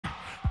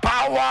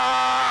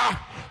Power,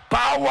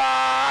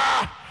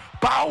 power,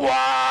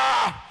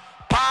 power,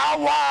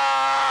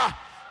 power.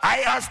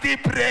 I am still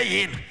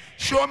praying.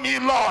 Show me,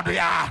 Lord,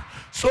 yeah.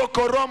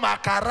 Sokoro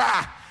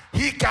makara,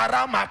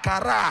 hikara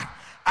makara.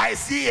 I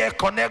see a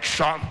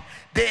connection.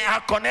 They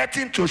are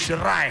connecting to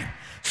shrine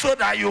so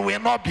that you will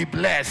not be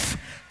blessed.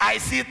 I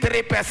see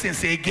 3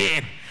 persons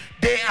again.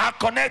 They are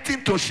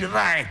connecting to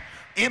shrine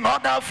in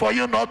order for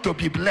you not to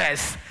be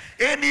blessed.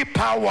 Any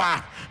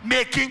power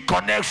making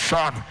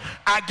connection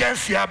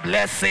against your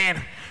blessing,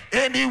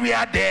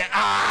 anywhere they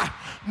are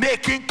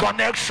making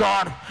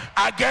connection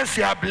against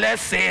your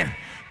blessing,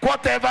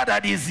 whatever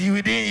that is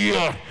within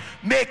you,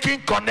 making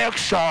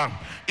connection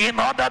in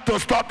order to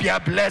stop your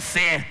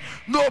blessing.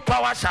 No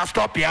power shall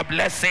stop your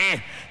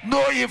blessing.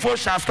 No evil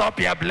shall stop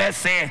your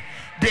blessing.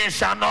 They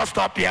shall not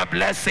stop your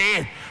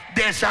blessing.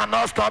 They shall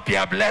not stop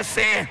your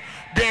blessing.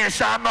 They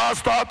shall not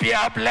stop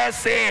your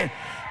blessing.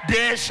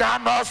 They shall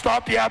not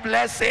stop your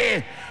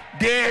blessing.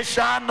 They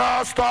shall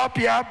not stop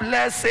your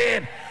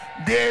blessing.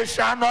 They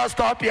shall not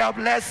stop your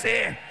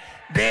blessing.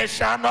 They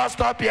shall not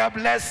stop your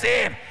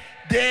blessing.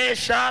 They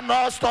shall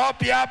not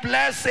stop your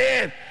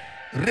blessing.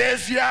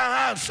 Raise your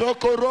hand.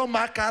 Sokoro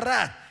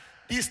makara.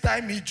 This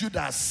time is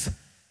Judas,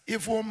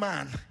 evil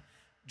man.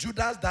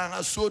 Judas that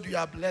has sold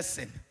your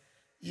blessing.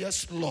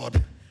 Yes,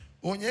 Lord.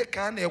 Onye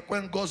ka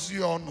na-ekwe ngozi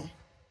ọnụ.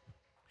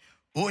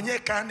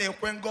 Onye ka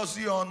na-ekwe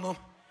ngozi ọnụ.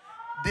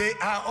 They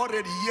are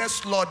already,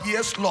 yes, Lord,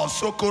 yes, Lord.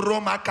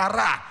 Sokoro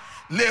makara.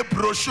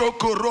 Lebro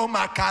shokoro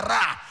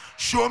makara.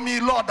 Show me,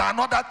 Lord,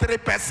 another 3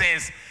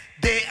 persons.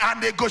 They are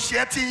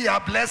negotiating your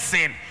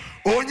blessing.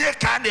 Onye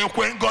ka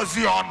na-ekwe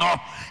ngozi ọnụ.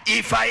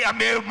 If I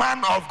am a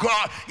man of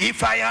God,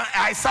 if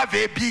I serve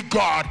a big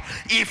God,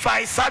 if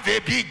I serve a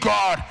big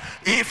God,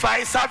 if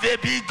I serve a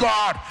big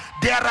God,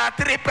 there are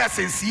 3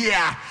 persons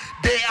here.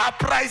 They are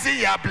prizing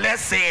your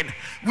blessing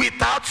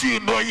without you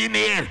knowing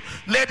it.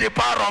 Let the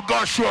power of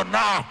God show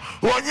now.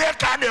 Onye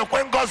ka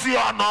na-ekwe ngozi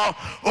ọnụ.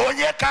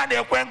 Onye ka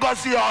na-ekwe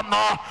ngozi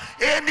ọnụ.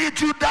 Any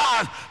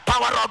Judas,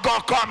 power of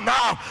God come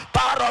now.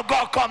 Power of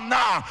God come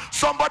now.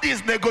 Somebody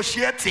is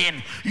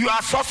negotiating your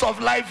source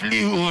of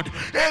livelihood.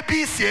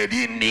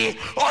 Ebiseri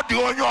or the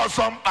onye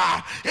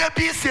ozompa.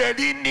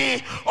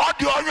 Ebiseri or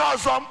the onye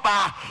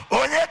ozompa.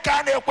 Onye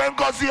ka na-ekwe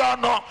ngozi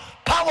ọnụ.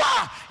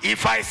 Power,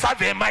 if I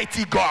serve a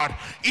mighty God,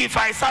 if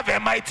I serve a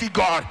mighty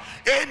God,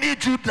 any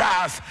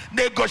Judas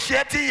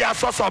negotiating your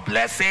source of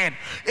blessing,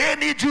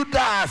 any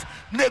Judas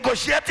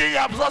negotiating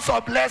your source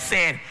of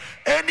blessing,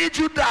 any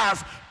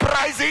Judas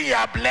prizing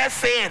your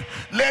blessing,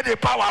 let the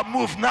power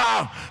move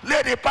now.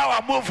 Let the power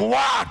move 1.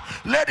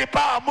 Let the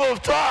power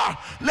move 2.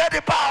 Let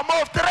the power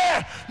move 3.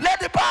 Let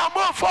the power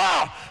move 4.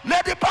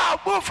 Let the power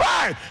move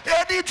 5.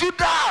 Any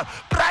Judas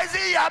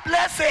prizing your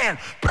blessing,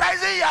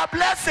 prizing your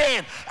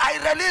blessing.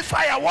 I release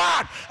fire 1.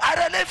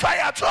 I release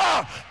fire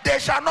 2. They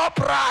shall not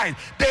prize.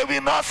 They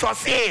will not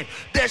succeed.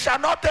 They shall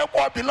not take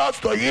what belongs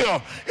to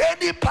you.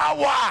 Any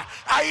power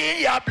I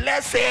in your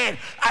blessing,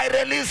 I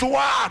release 1.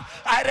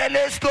 I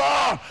release 2.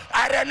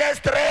 I release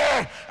 3.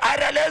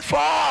 I release 4.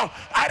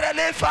 I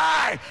release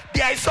 5.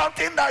 There is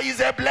something that is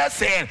a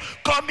blessing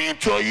coming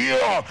to you.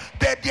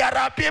 That there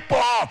are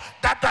people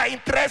that are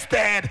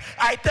interested.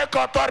 I take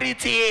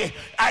authority.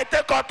 I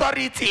take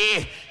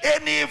authority.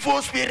 Any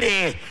evil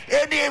spirit,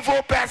 any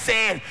evil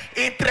person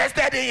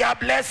interested in your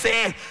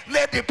blessing,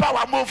 let the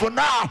power move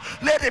now.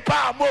 Let the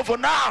power move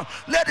now.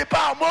 Let the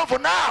power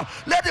move now.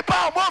 Let the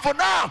power move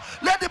now.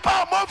 Let the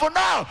power move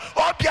now.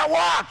 Up your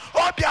 1,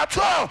 up your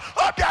 2,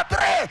 up your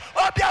 3,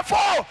 up your 4,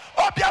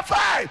 up your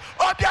 5,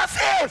 up your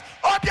 6,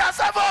 up your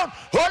 7.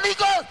 Holy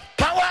Ghost,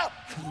 power.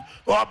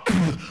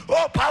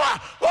 Oh power,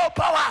 oh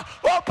power,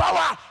 oh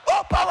power,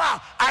 oh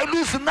power. I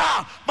lose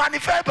now.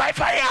 Manifest by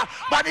fire.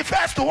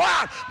 Manifest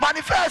 1.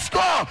 Manifest 2.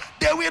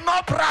 They will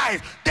not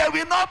prize. They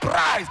will not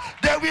prize.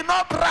 They will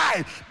not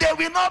prize. They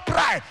will not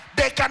prize.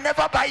 They can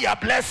never buy your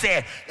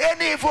blessing.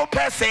 Any evil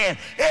person,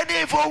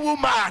 any evil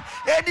woman,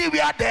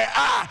 anywhere they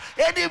are,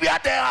 anywhere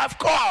they have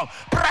come,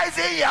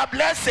 prizing your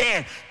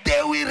blessing,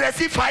 they will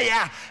receive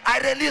fire. I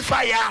release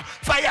fire.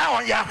 Fire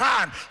on your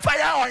hand.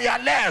 Fire on your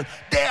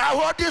left. They are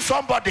holding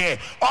somebody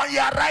on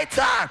your right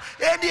hand.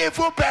 Any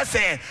evil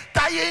person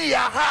tying your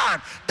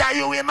hand that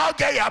you will not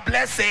get your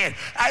blessing.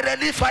 I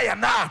release fire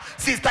now.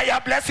 Sister,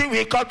 your blessing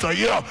will come to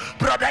you.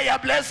 Brother, your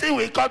blessing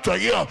will come to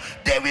you.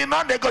 They will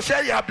not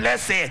negotiate your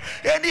blessing.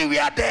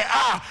 Anywhere they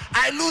are,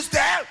 I lose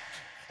them.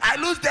 I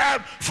lose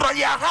them from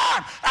your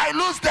hand. I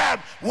lose them.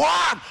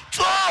 1,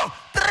 2,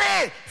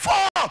 3, 4.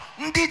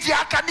 Ndiji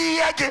akani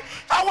yege.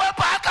 Awe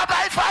baka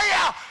by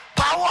fire.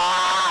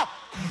 Power.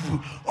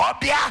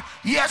 Obia.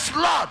 Yes,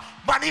 Lord.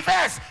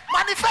 Manifest.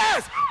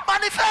 Manifest.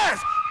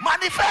 Manifest.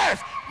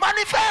 Manifest.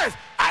 Manifest.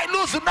 I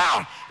lose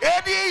now.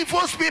 Any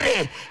evil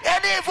spirit,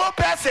 any evil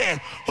person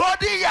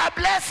holding your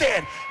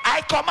blessing,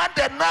 I command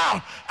them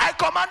now. I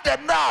command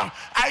them now.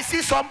 I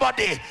see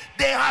somebody.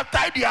 They have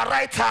tied your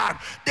right hand.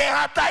 They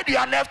have tied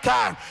your left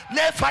hand.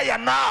 Let fire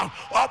now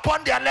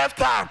upon their left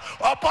hand,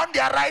 upon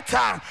their right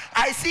hand.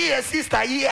 I see a sister here.